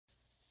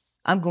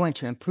I'm going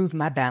to improve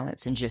my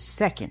balance in just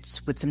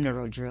seconds with some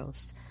neuro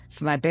drills.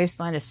 For my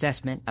baseline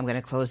assessment, I'm going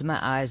to close my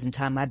eyes and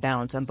time my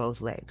balance on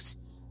both legs.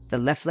 The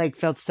left leg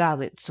felt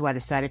solid, so I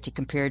decided to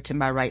compare it to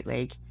my right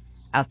leg.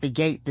 Out the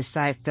gate, the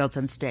side felt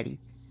unsteady.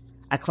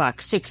 I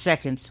clocked 6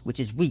 seconds, which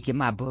is weak in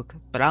my book,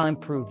 but I'll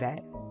improve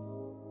that.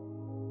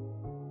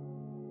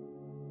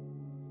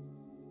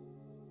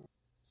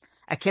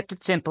 I kept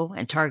it simple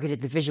and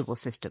targeted the visual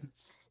system.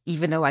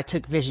 Even though I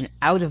took vision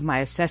out of my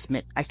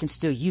assessment, I can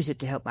still use it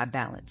to help my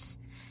balance.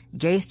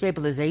 Gaze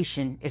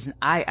stabilization is an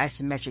eye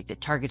isometric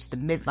that targets the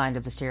midline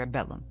of the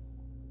cerebellum.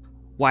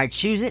 Why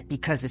choose it?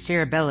 Because the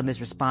cerebellum is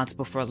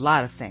responsible for a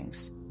lot of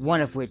things,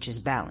 one of which is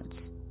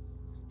balance.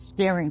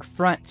 Staring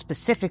front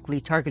specifically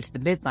targets the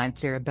midline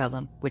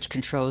cerebellum, which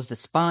controls the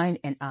spine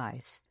and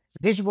eyes.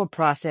 Visual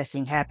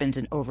processing happens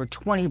in over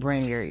 20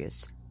 brain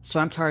areas, so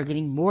I'm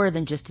targeting more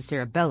than just the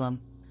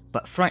cerebellum,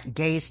 but front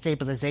gaze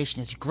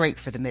stabilization is great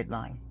for the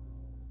midline.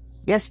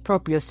 Yes,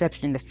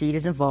 proprioception in the feet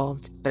is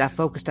involved, but I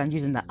focused on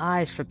using the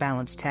eyes for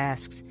balance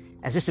tasks,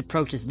 as this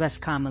approach is less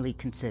commonly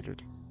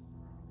considered.